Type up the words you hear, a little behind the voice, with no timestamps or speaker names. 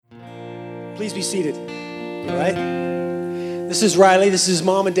Please be seated. All right. This is Riley. This is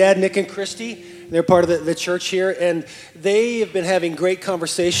Mom and Dad, Nick and Christy. They're part of the church here, and they have been having great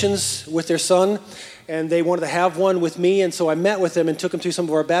conversations with their son, and they wanted to have one with me, and so I met with them and took them through some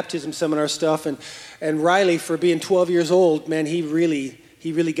of our baptism seminar stuff, and Riley, for being 12 years old, man, he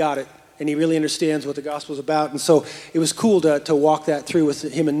really got it, and he really understands what the gospel is about, and so it was cool to walk that through with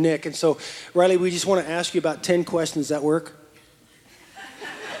him and Nick. And so, Riley, we just want to ask you about 10 questions. Does that work?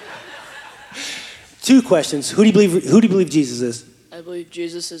 2 questions. Who do you believe Jesus is? I believe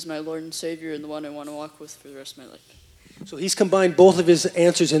Jesus is my Lord and Savior and the one I want to walk with for the rest of my life. So he's combined both of his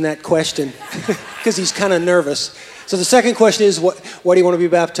answers in that question because he's kind of nervous. So the second question is, why do you want to be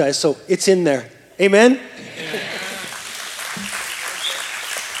baptized? So it's in there. Amen?